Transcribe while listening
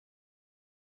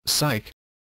Psych.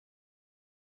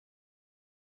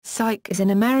 Psych is an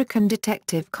American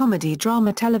detective comedy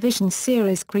drama television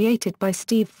series created by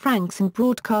Steve Franks and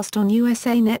broadcast on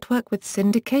USA Network with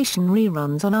syndication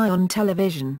reruns on Ion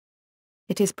Television.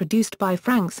 It is produced by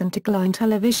Franks and Tagline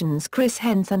Television's Chris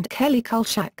Henze and Kelly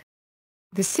Kulchak.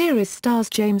 The series stars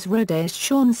James Roday as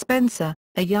Shawn Spencer,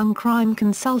 a young crime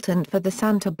consultant for the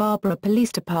Santa Barbara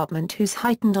Police Department whose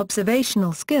heightened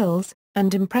observational skills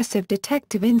and impressive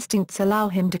detective instincts allow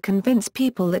him to convince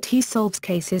people that he solves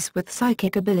cases with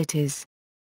psychic abilities.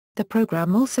 The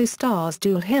program also stars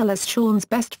Dulé Hill as Shawn's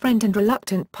best friend and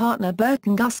reluctant partner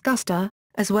Burton Guster,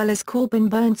 as well as Corbin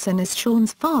Bernsen as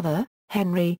Shawn's father,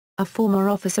 Henry, a former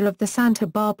officer of the Santa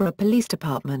Barbara Police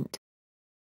Department.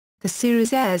 The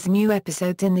series airs new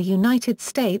episodes in the United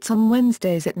States on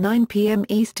Wednesdays at 9 p.m.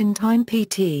 Eastern Time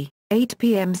PT, 8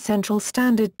 p.m. Central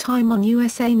Standard Time on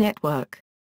USA Network.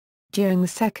 During the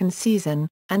second season,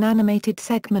 an animated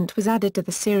segment was added to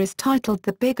the series titled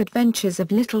The Big Adventures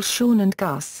of Little Shawn and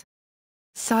Gus.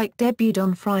 Psych debuted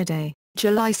on Friday,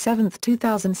 July 7,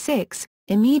 2006,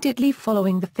 immediately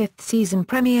following the fifth season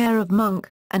premiere of Monk,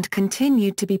 and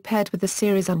continued to be paired with the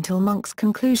series until Monk's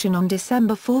conclusion on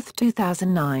December 4,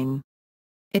 2009.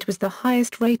 It was the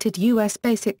highest-rated U.S.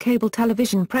 basic cable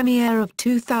television premiere of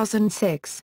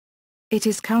 2006. It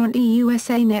is currently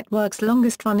USA Network's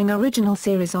longest-running original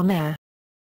series on air.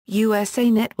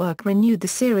 USA Network renewed the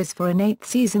series for an eighth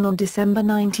season on December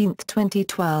 19,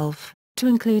 2012, to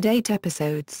include 8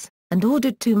 episodes, and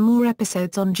ordered 2 more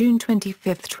episodes on June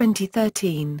 25,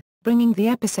 2013, bringing the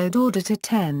episode order to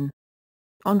 10.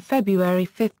 On February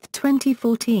 5,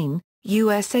 2014,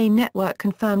 USA Network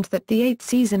confirmed that the 8th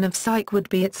season of Psych would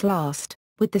be its last,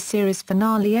 with the series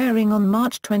finale airing on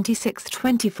March 26,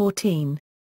 2014.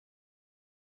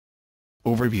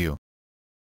 Overview.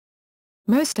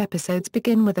 Most episodes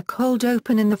begin with a cold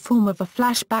open in the form of a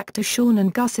flashback to Shawn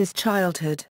and Gus's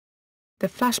childhood. The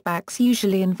flashbacks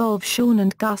usually involve Shawn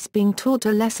and Gus being taught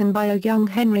a lesson by a young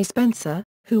Henry Spencer,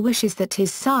 who wishes that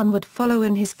his son would follow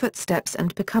in his footsteps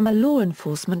and become a law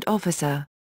enforcement officer.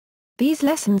 These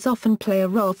lessons often play a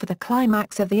role for the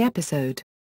climax of the episode.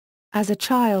 As a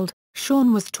child,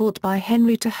 Shawn was taught by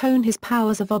Henry to hone his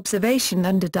powers of observation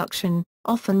and deduction,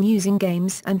 often using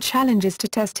games and challenges to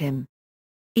test him.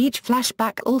 Each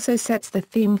flashback also sets the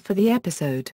theme for the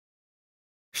episode.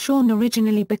 Shawn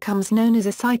originally becomes known as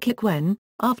a psychic when,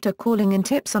 after calling in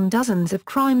tips on dozens of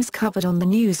crimes covered on the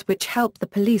news which help the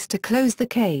police to close the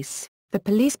case, the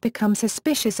police become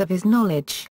suspicious of his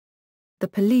knowledge. The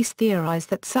police theorize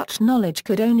that such knowledge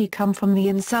could only come from the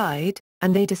inside,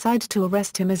 and they decide to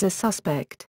arrest him as a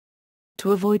suspect.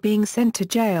 To avoid being sent to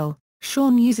jail,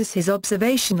 Shawn uses his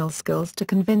observational skills to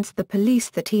convince the police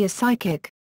that he is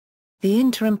psychic. The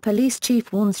interim police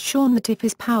chief warns Shawn that if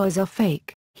his powers are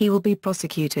fake, he will be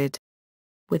prosecuted.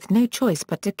 With no choice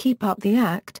but to keep up the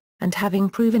act, and having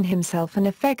proven himself an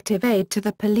effective aid to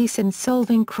the police in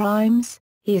solving crimes,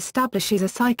 he establishes a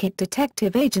psychic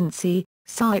detective agency,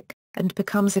 Psych, and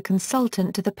becomes a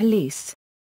consultant to the police.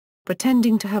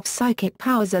 Pretending to have psychic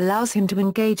powers allows him to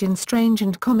engage in strange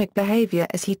and comic behavior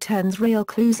as he turns real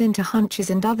clues into hunches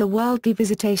and otherworldly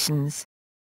visitations.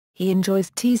 He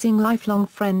enjoys teasing lifelong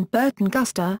friend Burton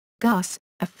Guster, Gus,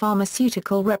 a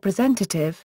pharmaceutical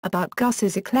representative, about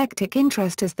Gus's eclectic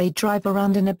interest as they drive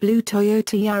around in a blue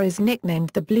Toyota Yaris nicknamed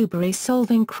the Blueberry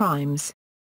solving crimes.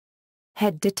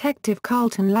 Head Detective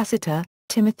Carlton Lassiter,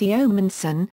 Timothy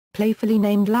Omenson, playfully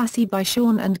named Lassie by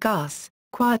Shawn and Gus,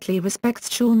 quietly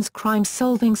respects Shawn's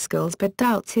crime-solving skills but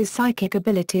doubts his psychic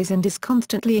abilities and is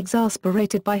constantly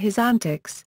exasperated by his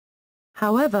antics.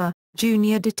 However,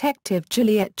 Junior Detective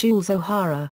Juliet Jules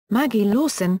O'Hara, Maggie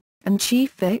Lawson, and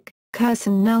Chief Vic,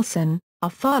 Kirsten Nelson, are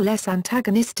far less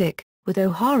antagonistic, with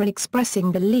O'Hara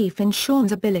expressing belief in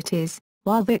Shawn's abilities,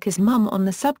 while Vic is mum on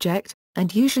the subject,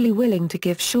 and usually willing to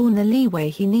give Shawn the leeway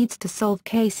he needs to solve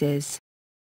cases.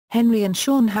 Henry and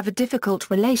Shawn have a difficult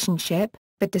relationship,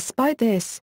 but despite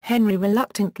this, Henry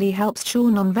reluctantly helps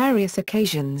Shawn on various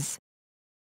occasions.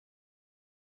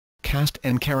 Cast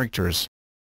and characters.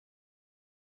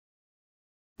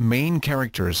 Main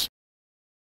characters.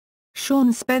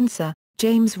 Shawn Spencer,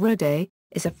 James Roday,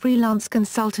 is a freelance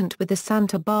consultant with the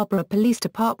Santa Barbara Police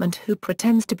Department who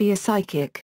pretends to be a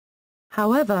psychic.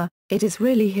 However, it is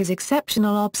really his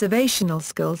exceptional observational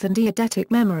skills and eidetic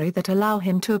memory that allow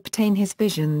him to obtain his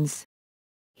visions.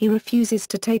 He refuses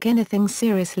to take anything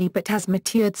seriously but has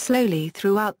matured slowly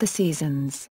throughout the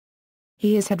seasons.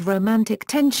 He has had romantic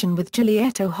tension with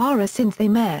Juliet O'Hara since they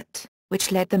met,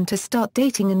 which led them to start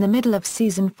dating in the middle of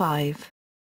Season 5.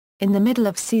 In the middle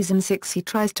of Season 6 he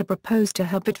tries to propose to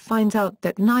her but finds out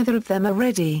that neither of them are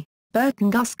ready.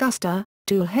 Burton Guster,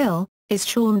 Dulé Hill, is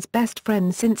Shawn's best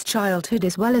friend since childhood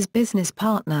as well as business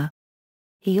partner.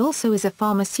 He also is a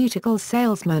pharmaceutical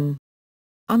salesman.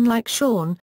 Unlike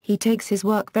Shawn, he takes his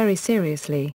work very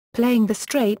seriously, playing the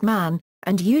straight man,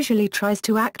 and usually tries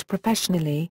to act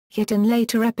professionally, yet in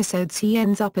later episodes he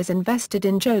ends up as invested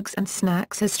in jokes and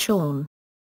snacks as Shawn.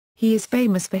 He is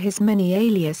famous for his many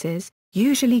aliases,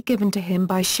 usually given to him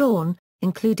by Shawn,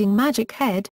 including Magic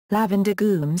Head, Lavender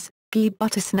Gooms, Guy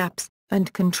Buttersnaps,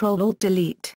 and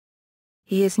Control-Alt-Delete.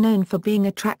 He is known for being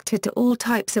attracted to all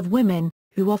types of women,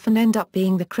 who often end up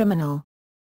being the criminal.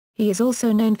 He is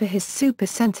also known for his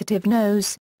super-sensitive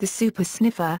nose, the super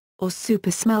sniffer, or super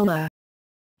smeller.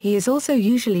 He is also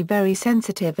usually very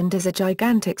sensitive and has a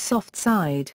gigantic soft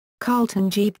side. Carlton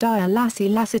Jeebediah Lassie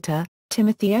Lassiter,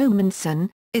 Timothy Omenson,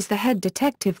 is the head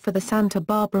detective for the Santa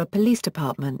Barbara Police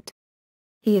Department.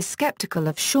 He is skeptical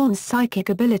of Shawn's psychic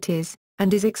abilities,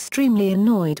 and is extremely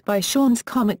annoyed by Shawn's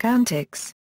comic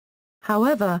antics.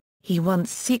 However, he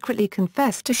once secretly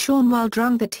confessed to Shawn while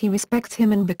drunk that he respects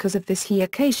him, and because of this he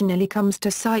occasionally comes to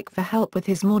Psych for help with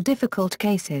his more difficult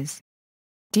cases.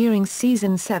 During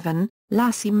Season 7,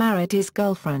 Lassie married his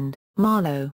girlfriend,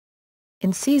 Marlo.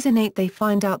 In Season 8 they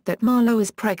find out that Marlo is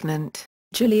pregnant.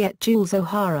 Juliet Jules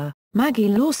O'Hara, Maggie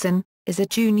Lawson, is a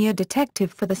junior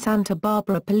detective for the Santa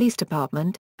Barbara Police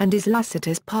Department, and is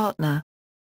Lassiter's partner.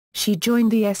 She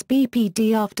joined the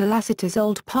SBPD after Lassiter's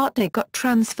old partner got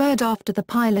transferred after the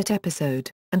pilot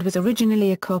episode, and was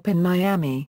originally a cop in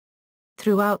Miami.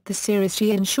 Throughout the series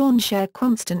she and Shawn share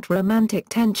constant romantic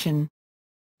tension.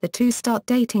 The two start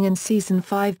dating in Season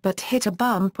 5 but hit a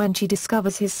bump when she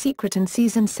discovers his secret in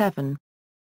Season 7.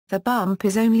 The bump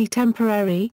is only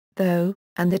temporary, though,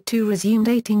 and the two resume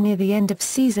dating near the end of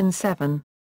Season 7.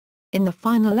 In the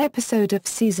final episode of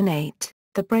Season 8,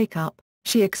 The Breakup,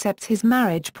 she accepts his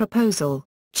marriage proposal.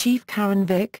 Chief Karen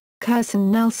Vick,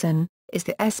 Kirsten Nelson, is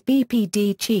the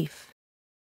SBPD chief.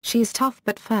 She is tough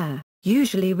but fair,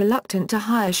 usually reluctant to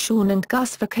hire Shawn and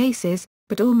Gus for cases,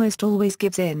 but almost always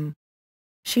gives in.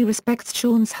 She respects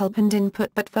Shawn's help and input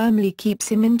but firmly keeps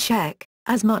him in check,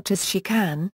 as much as she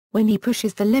can, when he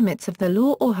pushes the limits of the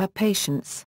law or her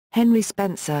patience. Henry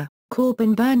Spencer,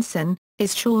 Corbin Bernsen,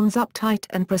 is Shawn's uptight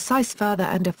and precise father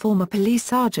and a former police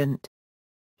sergeant.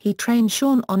 He trained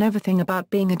Shawn on everything about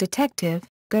being a detective,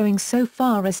 going so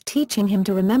far as teaching him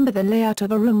to remember the layout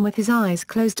of a room with his eyes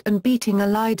closed and beating a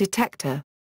lie detector.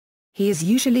 He is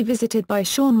usually visited by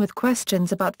Shawn with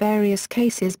questions about various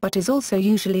cases but is also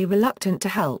usually reluctant to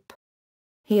help.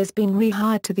 He has been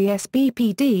rehired to the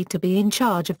SBPD to be in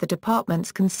charge of the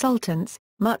department's consultants,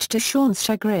 much to Shawn's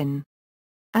chagrin.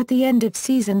 At the end of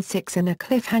Season 6 in a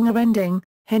cliffhanger ending,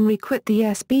 Henry quit the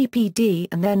SBPD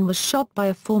and then was shot by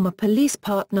a former police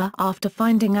partner after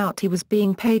finding out he was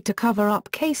being paid to cover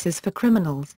up cases for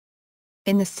criminals.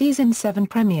 In the Season 7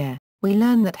 premiere, we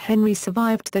learn that Henry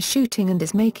survived the shooting and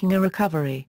is making a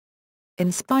recovery.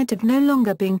 In spite of no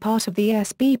longer being part of the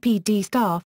SBPD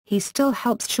staff, he still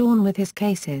helps Shawn with his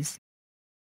cases.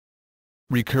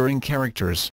 Recurring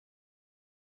characters.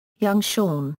 Young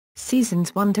Shawn,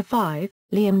 Seasons 1 to 5,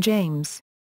 Liam James.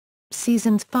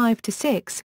 Seasons 5 to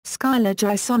 6, Skylar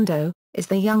Gisondo, is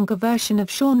the younger version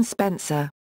of Shawn Spencer.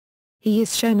 He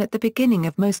is shown at the beginning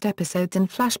of most episodes in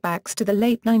flashbacks to the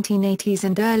late 1980s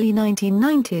and early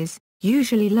 1990s,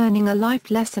 usually learning a life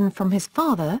lesson from his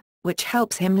father, which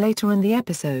helps him later in the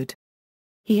episode.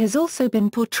 He has also been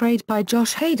portrayed by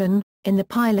Josh Hayden, in the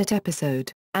pilot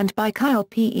episode, and by Kyle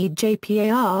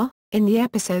Pejpar, in the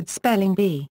episode Spelling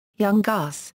Bee. Young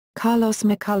Gus, Carlos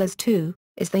McCullers II,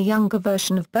 is the younger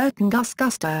version of Burton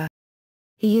Guster.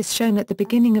 He is shown at the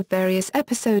beginning of various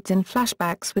episodes in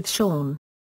flashbacks with Shawn.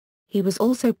 He was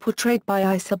also portrayed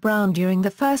by Isa Brown during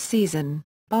the first season.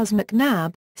 Buzz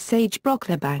McNabb, Sage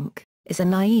Brocklebank, is a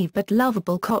naive but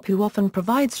lovable cop who often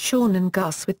provides Shawn and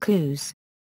Gus with clues.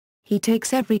 He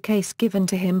takes every case given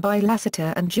to him by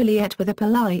Lassiter and Juliet with a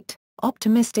polite,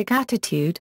 optimistic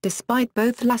attitude, despite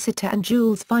both Lassiter and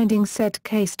Jules finding said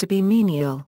case to be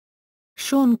menial.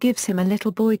 Shawn gives him a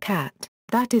little boy cat,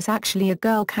 that is actually a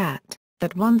girl cat,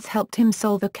 that once helped him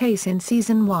solve a case in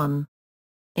Season 1.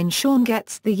 In Shawn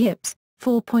Gets the Yips,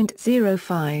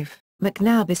 4.05,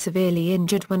 McNabb is severely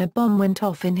injured when a bomb went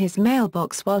off in his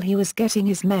mailbox while he was getting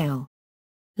his mail.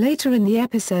 Later in the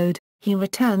episode, he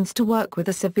returns to work with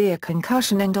a severe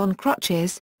concussion and on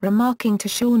crutches, remarking to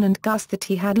Shawn and Gus that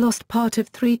he had lost part of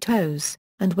 3 toes,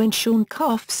 and when Shawn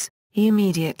coughs, he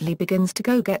immediately begins to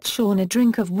go get Shawn a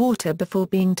drink of water before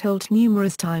being told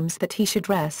numerous times that he should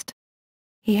rest.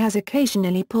 He has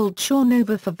occasionally pulled Shawn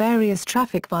over for various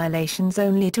traffic violations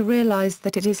only to realize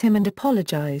that it is him and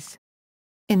apologize.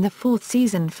 In the 4th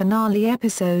season finale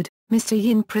episode, Mr.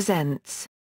 Yin Presents.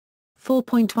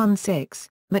 4.16,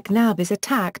 McNabb is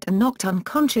attacked and knocked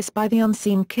unconscious by the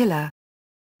unseen killer.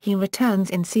 He returns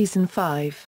in Season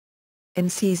 5. In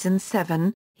Season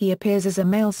 7, he appears as a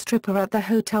male stripper at the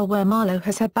hotel where Marlowe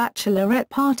has her bachelorette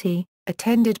party,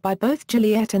 attended by both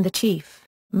Juliet and the chief.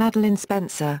 Madeline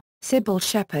Spencer, Sybil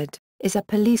Shepherd, is a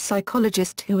police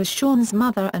psychologist who is Shawn's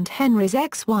mother and Henry's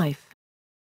ex-wife.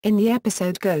 In the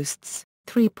episode Ghosts,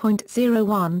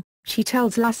 3.01, she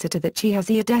tells Lassiter that she has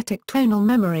eidetic tonal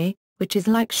memory, which is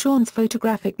like Shawn's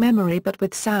photographic memory but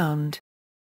with sound.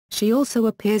 She also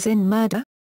appears in Murder?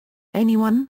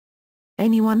 Anyone?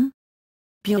 Anyone?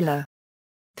 Bueller.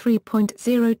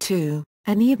 3.02,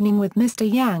 An Evening with Mr.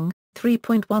 Yang,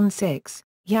 3.16,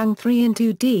 Yang 3 in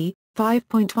 2D,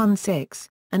 5.16,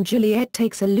 and Juliet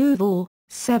Takes a Louvre,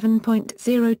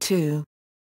 7.02.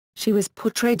 She was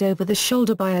portrayed over the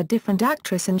shoulder by a different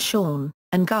actress in Shawn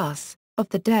and Gus, of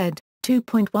the Dead,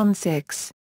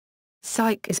 2.16.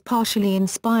 Psych is partially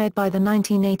inspired by the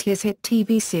 1980s hit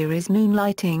TV series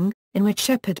Moonlighting, in which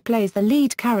Shepherd plays the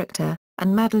lead character,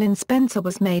 and Madeline Spencer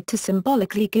was made to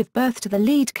symbolically give birth to the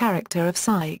lead character of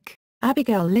Psych.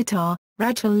 Abigail Littar,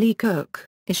 Rachel Lee Cook,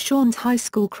 is Shawn's high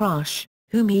school crush,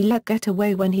 whom he let get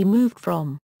away when he moved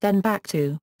from, then back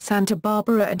to, Santa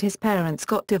Barbara and his parents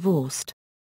got divorced.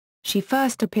 She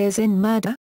first appears in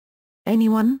Murder?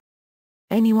 Anyone?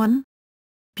 Anyone?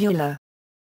 Bueller.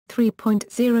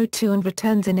 3.02 and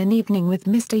returns in An Evening with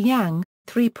Mr. Yang,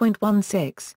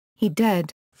 3.16, He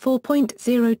Dead,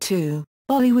 4.02,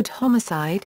 Bollywood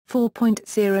Homicide,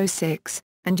 4.06,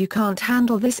 and You Can't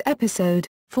Handle This Episode,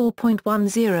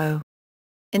 4.10.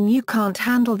 In You Can't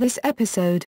Handle This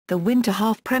Episode, the winter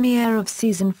half premiere of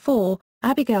Season 4,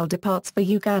 Abigail departs for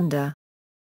Uganda.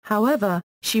 However,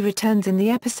 she returns in the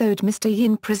episode Mr.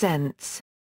 Yin Presents.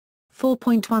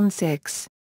 4.16.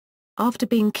 After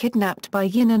being kidnapped by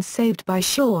Yin and saved by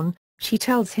Shawn, she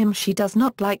tells him she does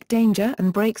not like danger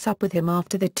and breaks up with him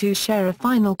after the two share a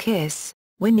final kiss.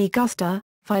 Winnie Guster,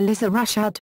 Phyllis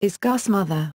Rashad, is Gus'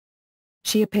 mother.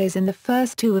 She appears in the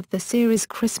first two of the series'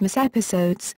 Christmas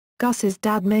episodes, Gus's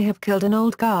Dad May Have Killed an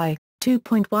Old Guy,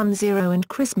 2.10 and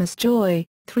Christmas Joy,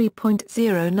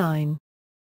 3.09.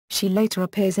 She later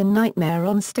appears in Nightmare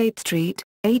on State Street,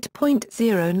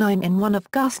 8.09 in one of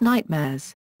Gus'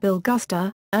 nightmares. Bill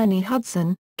Guster, Ernie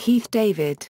Hudson, Keith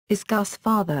David, is Gus'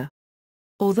 father.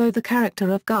 Although the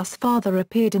character of Gus' father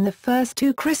appeared in the first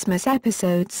two Christmas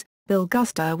episodes, Bill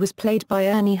Guster was played by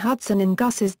Ernie Hudson in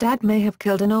Gus's Dad May Have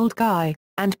Killed an Old Guy,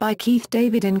 and by Keith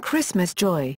David in Christmas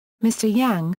Joy. Mr.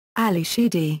 Yang, Ali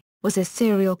Sheedy, was a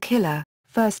serial killer,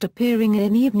 first appearing in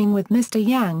An Evening with Mr.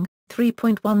 Yang,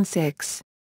 3.16.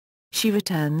 She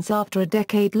returns after a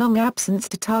decade-long absence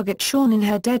to target Shawn in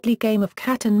her deadly game of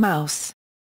cat and mouse.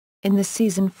 In the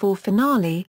Season 4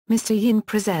 finale, Mr. Yin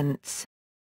Presents.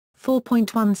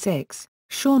 4.16,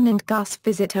 Shawn and Gus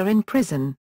visit her in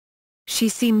prison. She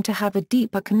seemed to have a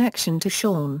deeper connection to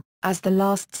Shawn, as the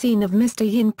last scene of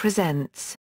Mr. Yin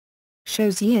Presents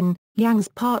shows Yin, Yang's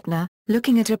partner,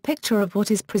 looking at a picture of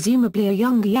what is presumably a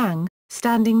young Yang,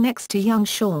 standing next to young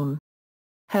Shawn.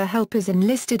 Her help is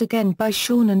enlisted again by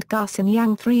Shawn and Gus in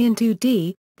Yang 3 in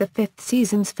 2D, the fifth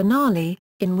season's finale,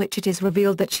 in which it is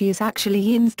revealed that she is actually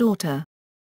Yin's daughter.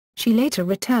 She later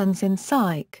returns in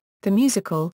Psych, the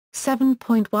musical,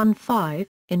 7.15,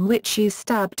 in which she is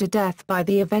stabbed to death by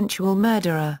the eventual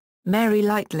murderer. Mary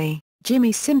Lightly,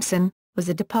 Jimmy Simpson, was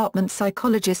a department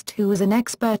psychologist who was an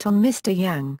expert on Mr.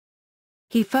 Yang.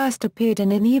 He first appeared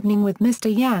in An Evening with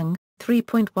Mr. Yang,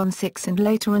 3.16 and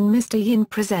later in Mr. Yin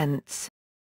Presents.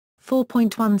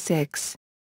 4.16.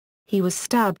 He was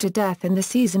stabbed to death in the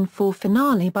Season 4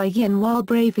 finale by Yin while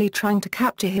bravely trying to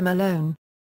capture him alone.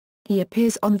 He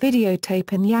appears on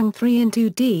videotape in Yang 3 in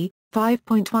 2D,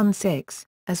 5.16,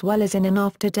 as well as in an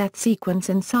after-death sequence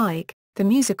in Psych, the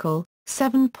musical,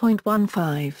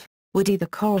 7.15. Woody the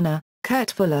coroner,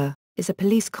 Kurt Fuller, is a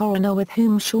police coroner with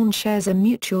whom Shawn shares a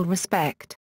mutual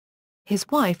respect. His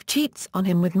wife cheats on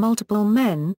him with multiple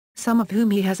men, some of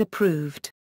whom he has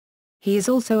approved. He is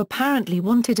also apparently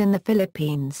wanted in the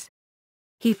Philippines.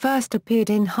 He first appeared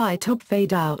in High Top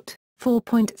Fade Out,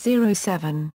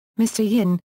 4.07. Mr.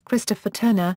 Yin, Christopher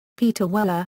Turner, Peter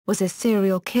Weller, was a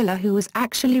serial killer who was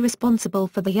actually responsible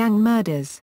for the Yang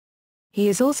murders. He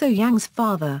is also Yang's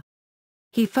father.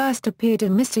 He first appeared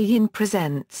in Mr. Yin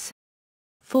Presents.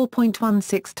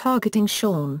 4.16 targeting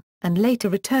Shawn, and later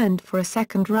returned for a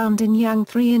second round in Yang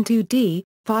 3 in 2D,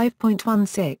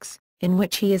 5.16, in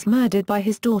which he is murdered by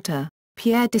his daughter,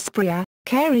 Pierre Despria.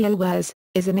 Carrie Elwes,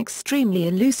 is an extremely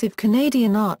elusive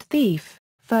Canadian art thief,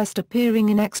 first appearing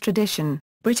in Extradition,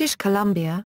 British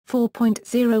Columbia,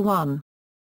 4.01.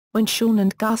 When Shawn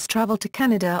and Gus travel to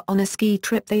Canada on a ski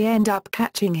trip, they end up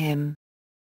catching him.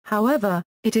 However,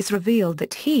 it is revealed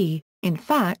that he, in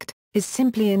fact, is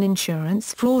simply an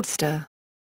insurance fraudster.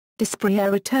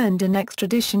 Despria returned in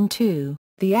Extradition 2,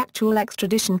 the actual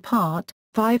extradition part,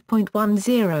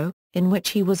 5.10, in which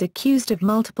he was accused of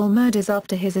multiple murders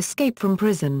after his escape from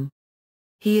prison.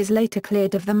 He is later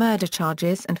cleared of the murder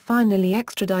charges and finally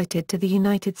extradited to the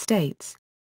United States.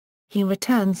 He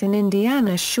returns in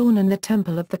Indiana Shawn and the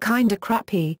Temple of the Kinda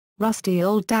Crappy, Rusty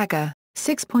Old Dagger,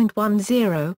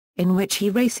 6.10, in which he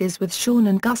races with Shawn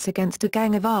and Gus against a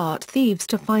gang of art thieves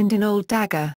to find an old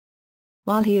dagger.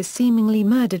 While he is seemingly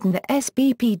murdered and the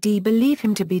SBPD believe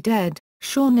him to be dead,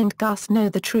 Shawn and Gus know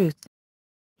the truth.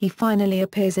 He finally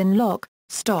appears in Lock,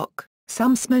 Stock,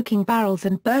 Some Smoking Barrels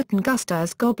and Burton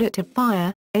Guster's Goblet of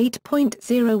Fire,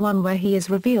 8.01, where he is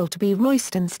revealed to be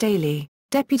Royston Staley,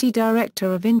 Deputy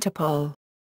Director of Interpol.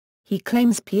 He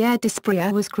claims Pierre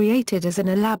Despria was created as an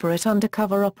elaborate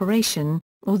undercover operation,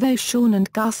 although Shawn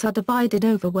and Gus are divided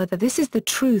over whether this is the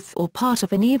truth or part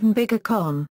of an even bigger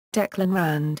con. Declan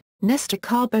Rand, Nestor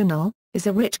Carbonell, is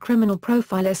a rich criminal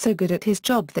profiler so good at his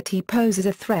job that he poses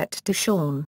a threat to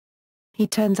Shawn. He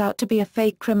turns out to be a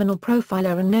fake criminal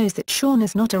profiler and knows that Shawn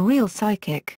is not a real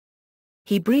psychic.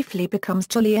 He briefly becomes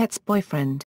Juliet's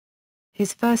boyfriend.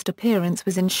 His first appearance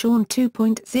was in Shawn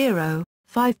 2.0,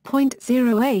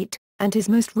 5.08, and his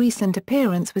most recent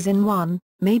appearance was in 1,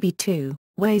 maybe 2,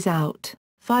 Ways Out,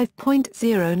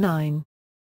 5.09.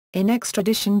 In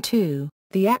Extradition 2,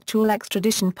 the actual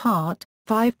extradition part,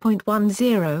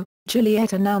 5.10,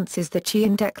 Juliet announces that she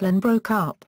and Declan broke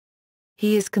up.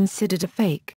 He is considered a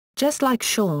fake, just like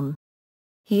Shawn.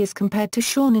 He is compared to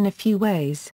Shawn in a few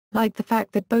ways, like the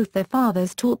fact that both their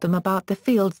fathers taught them about the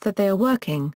fields that they are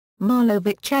working. Marlo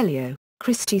Vicellio,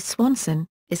 Christy Swanson,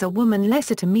 is a woman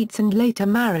Lasseter meets and later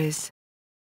marries.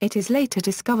 It is later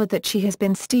discovered that she has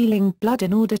been stealing blood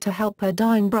in order to help her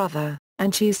dying brother,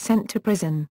 and she is sent to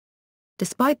prison.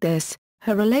 Despite this,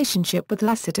 her relationship with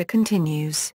Lasseter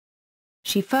continues.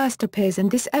 She first appears in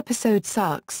This Episode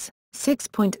Sucks,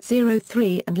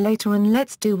 6.03, and later in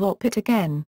Let's Do Wop It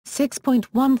Again,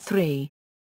 6.13.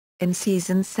 In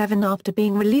Season 7, after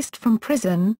being released from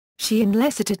prison, she and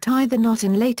Lasseter tie the knot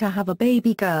and later have a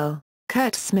baby girl.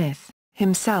 Kurt Smith,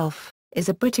 himself, is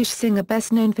a British singer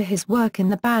best known for his work in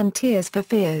the band Tears for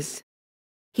Fears.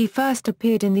 He first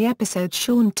appeared in the episode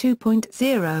Shawn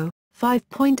 2.0,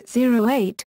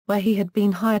 5.08, where he had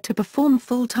been hired to perform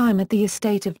full-time at the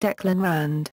estate of Declan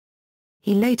Rand.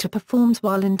 He later performs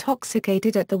while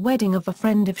intoxicated at the wedding of a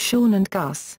friend of Shawn and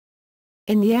Gus.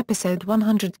 In the episode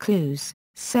 100 Clues,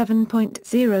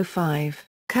 7.05,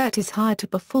 Kurt is hired to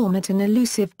perform at an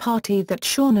elusive party that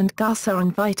Shawn and Gus are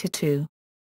invited to.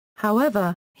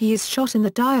 However, he is shot in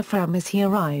the diaphragm as he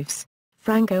arrives.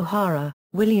 Frank O'Hara,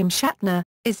 William Shatner,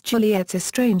 is Juliet's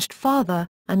estranged father,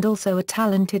 and also a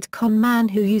talented con man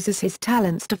who uses his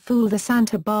talents to fool the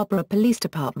Santa Barbara Police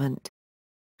Department.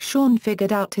 Shawn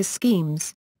figured out his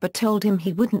schemes, but told him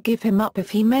he wouldn't give him up if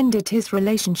he mended his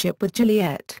relationship with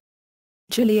Juliet.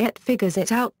 Juliet figures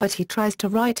it out, but he tries to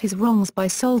right his wrongs by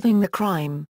solving the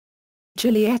crime.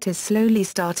 Juliet is slowly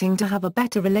starting to have a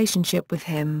better relationship with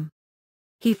him.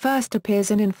 He first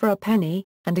appears in For a Penny,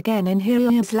 and again in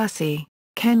Here's Lassie.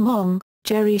 Ken Wong,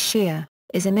 Jerry Shear,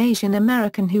 is an Asian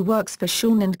American who works for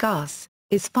Shawn and Gus,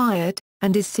 is fired,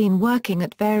 and is seen working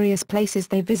at various places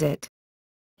they visit.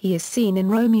 He is seen in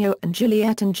Romeo and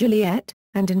Juliet,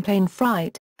 and in Plain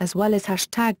Fright, as well as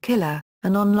 #Killer,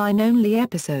 an online-only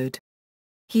episode.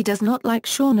 He does not like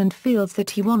Shawn and feels that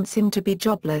he wants him to be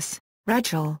jobless.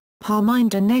 Rachel,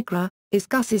 Parminder Negra, is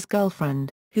Gus's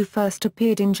girlfriend, who first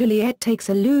appeared in Juliet Takes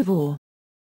a Louvre.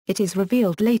 It is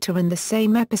revealed later in the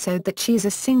same episode that she is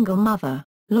a single mother.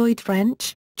 Lloyd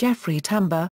French, Jeffrey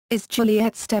Tambor, is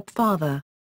Juliet's stepfather.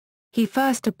 He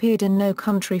first appeared in No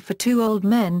Country for Two Old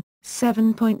Men,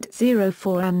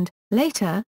 7.04, and,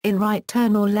 later, in Right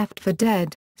Turn or Left for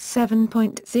Dead,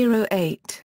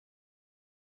 7.08.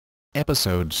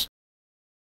 Episodes.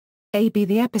 AB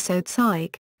The episode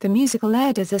Psych, the musical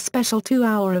aired as a special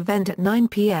 2-hour event at 9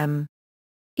 p.m.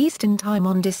 Eastern Time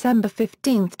on December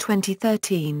 15,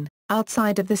 2013,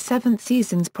 outside of the 7th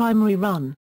season's primary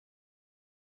run.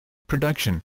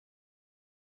 Production.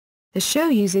 The show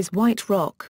uses White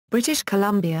Rock, British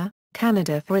Columbia,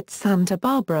 Canada for its Santa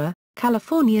Barbara,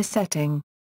 California setting.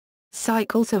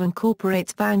 Psych also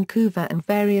incorporates Vancouver and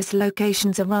various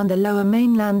locations around the lower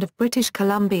mainland of British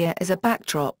Columbia as a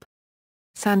backdrop.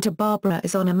 Santa Barbara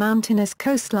is on a mountainous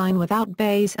coastline without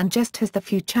bays and just has the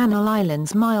few Channel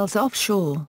Islands miles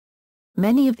offshore.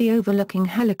 Many of the overlooking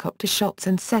helicopter shots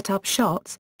and set-up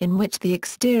shots, in which the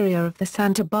exterior of the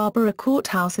Santa Barbara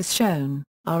courthouse is shown,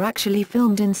 are actually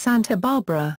filmed in Santa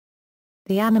Barbara.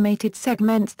 The animated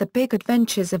segments The Big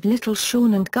Adventures of Little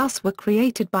Shawn and Gus were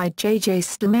created by J.J.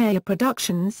 Stamaya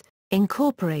Productions,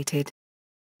 Incorporated.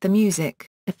 The music,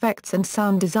 effects and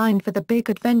sound design for The Big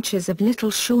Adventures of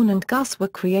Little Shawn and Gus were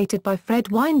created by Fred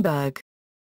Weinberg.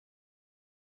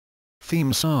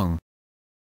 Theme song.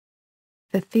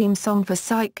 The theme song for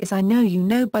Psych is I Know You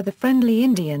Know by the Friendly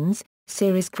Indians,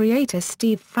 series creator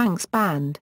Steve Frank's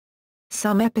band.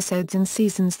 Some episodes in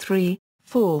seasons 3,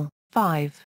 4,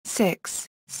 5, 6,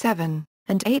 7,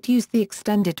 and 8 use the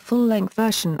extended full-length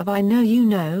version of I Know You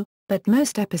Know, but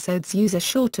most episodes use a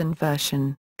shortened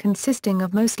version, consisting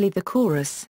of mostly the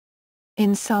chorus.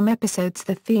 In some episodes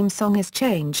the theme song is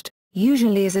changed,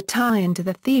 usually as a tie-in to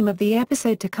the theme of the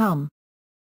episode to come.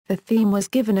 The theme was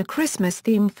given a Christmas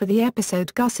theme for the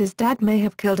episode Gus's Dad May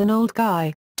Have Killed an Old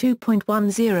Guy,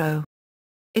 2.10.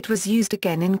 It was used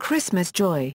again in Christmas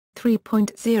Joy,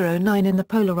 3.09 in the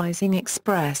Polarizing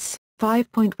Express,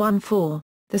 5.14.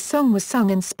 The song was sung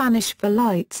in Spanish for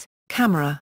Lights,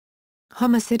 Camera.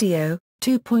 Homicidio,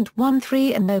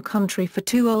 2.13 and No Country for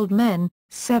Two Old Men,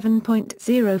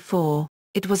 7.04.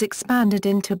 It was expanded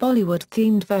into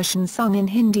Bollywood-themed version sung in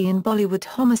Hindi in Bollywood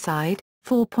Homicide,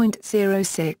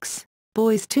 4.06.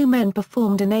 Boys II Men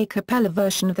performed an a cappella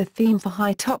version of the theme for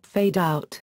High Top Fade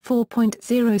Out,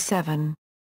 4.07.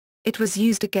 It was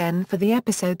used again for the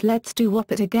episode Let's Do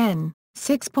Wop It Again,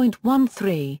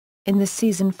 6.13, in the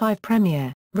season 5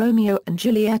 premiere, Romeo and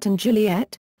Juliet,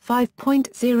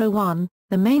 5.01.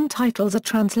 The main titles are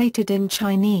translated in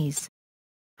Chinese.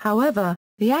 However,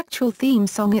 the actual theme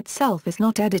song itself is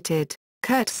not edited.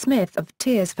 Kurt Smith of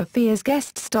Tears for Fears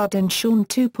guest starred in Shawn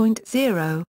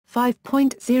 2.0,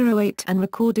 5.08 and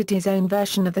recorded his own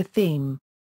version of the theme.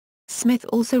 Smith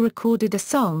also recorded a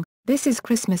song, This Is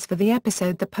Christmas for the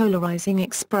episode The Polarizing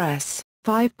Express,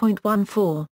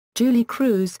 5.14. Julie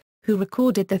Cruz, who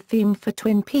recorded the theme for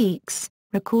Twin Peaks,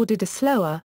 recorded a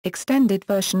slower, extended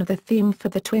version of the theme for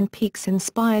the Twin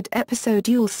Peaks-inspired episode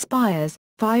Yule Spires,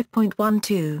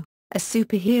 5.12. A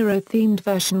superhero-themed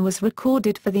version was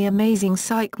recorded for The Amazing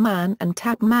Psych Man and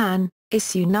Tap Man,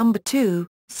 issue number 2,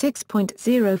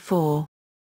 6.04.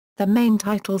 The main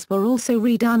titles were also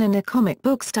redone in a comic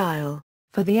book style.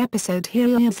 For the episode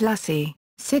Here's Lassie,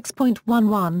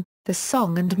 6.11, the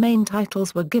song and main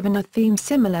titles were given a theme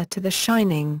similar to The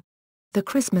Shining. The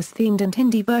Christmas-themed and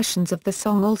Hindi versions of the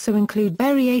song also include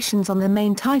variations on the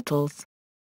main titles.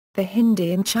 The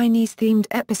Hindi and Chinese-themed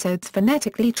episodes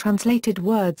phonetically translated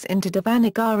words into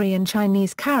Devanagari and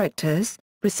Chinese characters,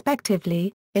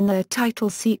 respectively, in their title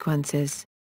sequences.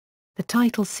 The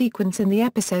title sequence in the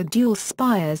episode Dual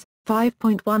Spires,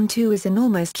 5.12 is an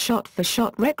almost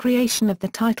shot-for-shot recreation of the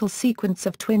title sequence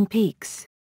of Twin Peaks.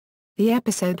 The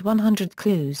episode 100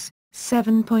 Clues,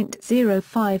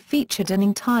 7.05 featured an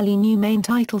entirely new main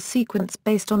title sequence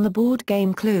based on the board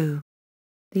game Clue.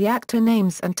 The actor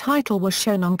names and title were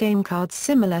shown on game cards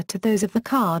similar to those of the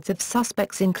cards of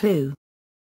suspects in Clue.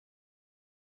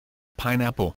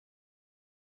 Pineapple.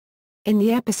 In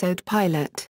the episode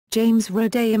pilot, James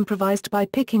Roday improvised by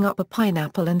picking up a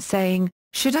pineapple and saying,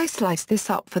 "Should I slice this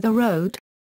up for the road?"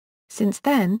 Since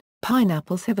then,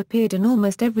 pineapples have appeared in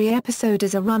almost every episode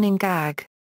as a running gag.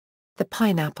 The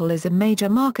pineapple is a major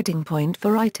marketing point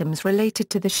for items related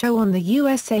to the show on the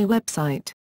USA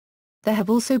website. There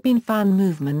have also been fan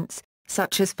movements,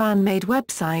 such as fan-made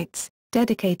websites,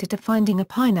 dedicated to finding a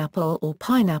pineapple or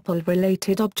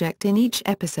pineapple-related object in each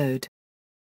episode.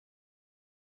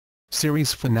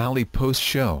 Series finale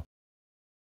post-show.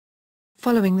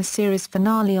 Following the series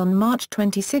finale on March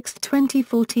 26,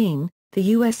 2014, the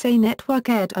USA Network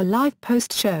aired a live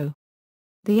post-show.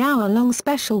 The hour-long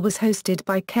special was hosted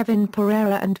by Kevin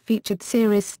Pereira and featured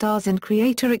series stars and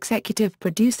creator-executive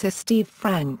producer Steve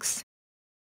Franks.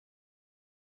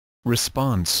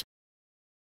 Response.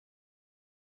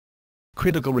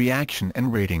 Critical reaction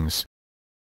and ratings.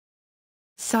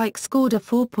 Psych scored a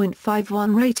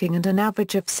 4.51 rating and an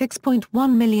average of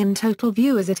 6.1 million total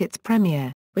viewers at its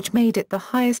premiere, which made it the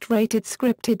highest-rated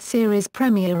scripted series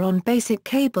premiere on basic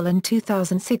cable in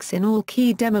 2006 in all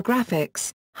key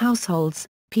demographics, households,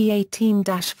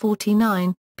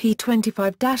 P18-49,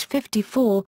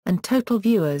 P25-54, and total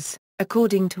viewers,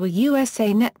 according to a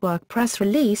USA Network press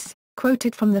release,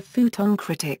 quoted from the Futon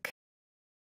Critic.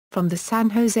 From the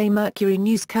San Jose Mercury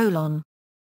News: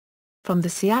 From the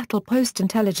Seattle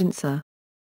Post-Intelligencer.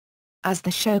 As the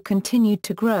show continued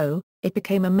to grow, it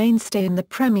became a mainstay in the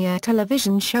premiere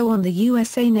television show on the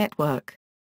USA Network.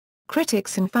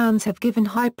 Critics and fans have given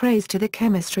high praise to the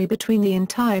chemistry between the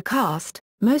entire cast,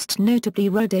 most notably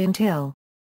Roday and Hill.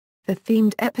 The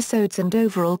themed episodes and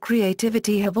overall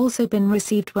creativity have also been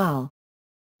received well.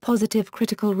 Positive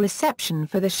critical reception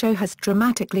for the show has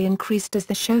dramatically increased as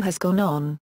the show has gone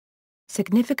on.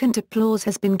 Significant applause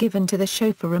has been given to the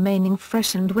show for remaining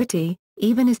fresh and witty,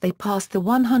 even as they pass the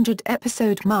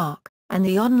 100-episode mark, and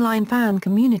the online fan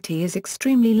community is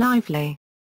extremely lively.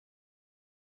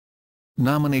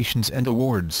 Nominations and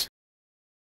awards.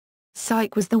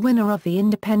 Psych was the winner of the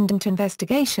Independent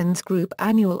Investigations Group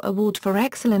Annual Award for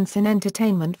Excellence in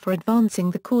Entertainment for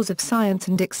advancing the cause of science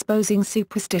and exposing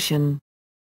superstition.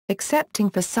 Accepting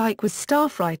for Psych was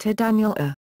staff writer Daniel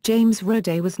A. James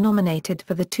Roday was nominated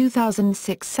for the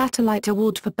 2006 Satellite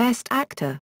Award for Best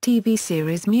Actor, TV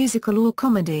Series Musical or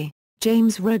Comedy.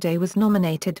 James Roday was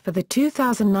nominated for the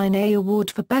 2009 A Award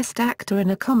for Best Actor in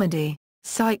a Comedy.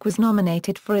 Psych was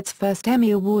nominated for its first Emmy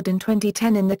Award in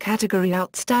 2010 in the category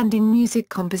Outstanding Music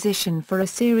Composition for a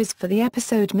Series for the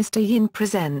episode Mr. Yin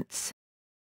Presents.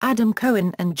 Adam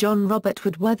Cohen and John Robert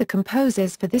Wood were the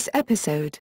composers for this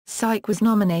episode. Psych was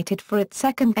nominated for its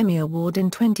second Emmy Award in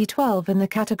 2012 in the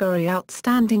category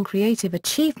Outstanding Creative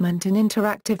Achievement in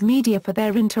Interactive Media for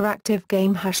their interactive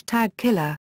game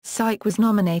 #Killer. Psych was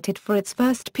nominated for its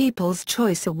first People's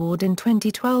Choice Award in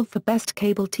 2012 for Best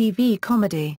Cable TV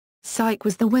Comedy. Psych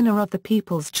was the winner of the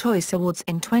People's Choice Awards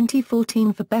in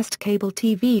 2014 for Best Cable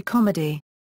TV Comedy.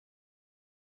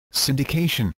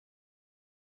 Syndication.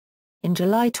 In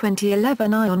July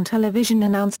 2011, Ion Television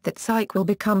announced that Psych will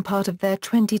become part of their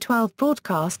 2012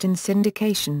 broadcast in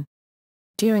syndication.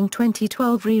 During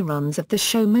 2012, reruns of the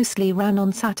show mostly ran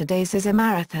on Saturdays as a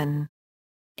marathon.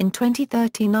 In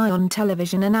 2013, Ion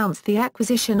Television announced the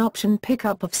acquisition option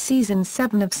pickup of Season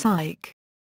 7 of Psych.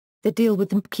 The deal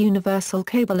with Universal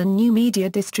Cable and New Media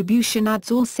Distribution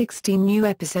adds all 16 new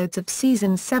episodes of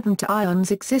Season 7 to Ion's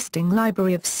existing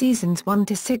library of Seasons 1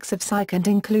 to 6 of Psych and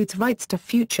includes rights to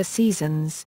future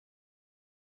seasons.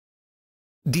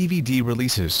 DVD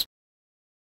releases.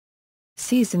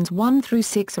 Seasons 1 through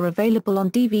 6 are available on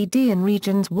DVD in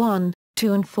regions 1,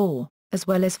 2 and 4, as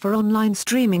well as for online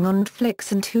streaming on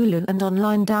Netflix and Hulu and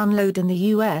online download in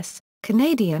the US,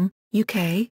 Canadian,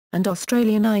 UK, and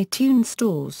Australian iTunes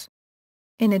stores.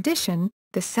 In addition,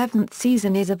 the 7th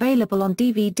season is available on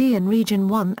DVD in Region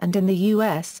 1 and in the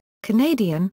US,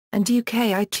 Canadian, and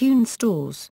UK iTunes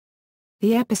stores.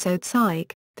 The episode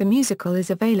Psych, the musical, is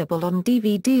available on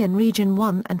DVD in Region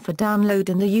 1 and for download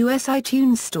in the US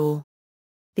iTunes store.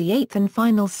 The 8th and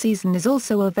final season is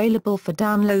also available for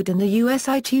download in the US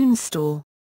iTunes store.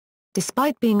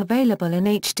 Despite being available in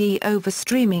HD over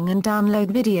streaming and download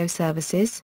video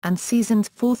services, and seasons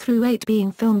 4 through 8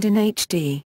 being filmed in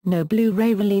HD, no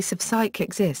Blu-ray release of Psych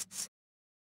exists.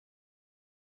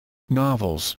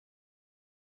 Novels.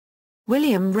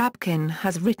 William Rabkin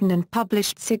has written and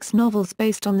published 6 novels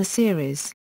based on the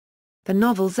series. The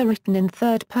novels are written in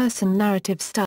third-person narrative style.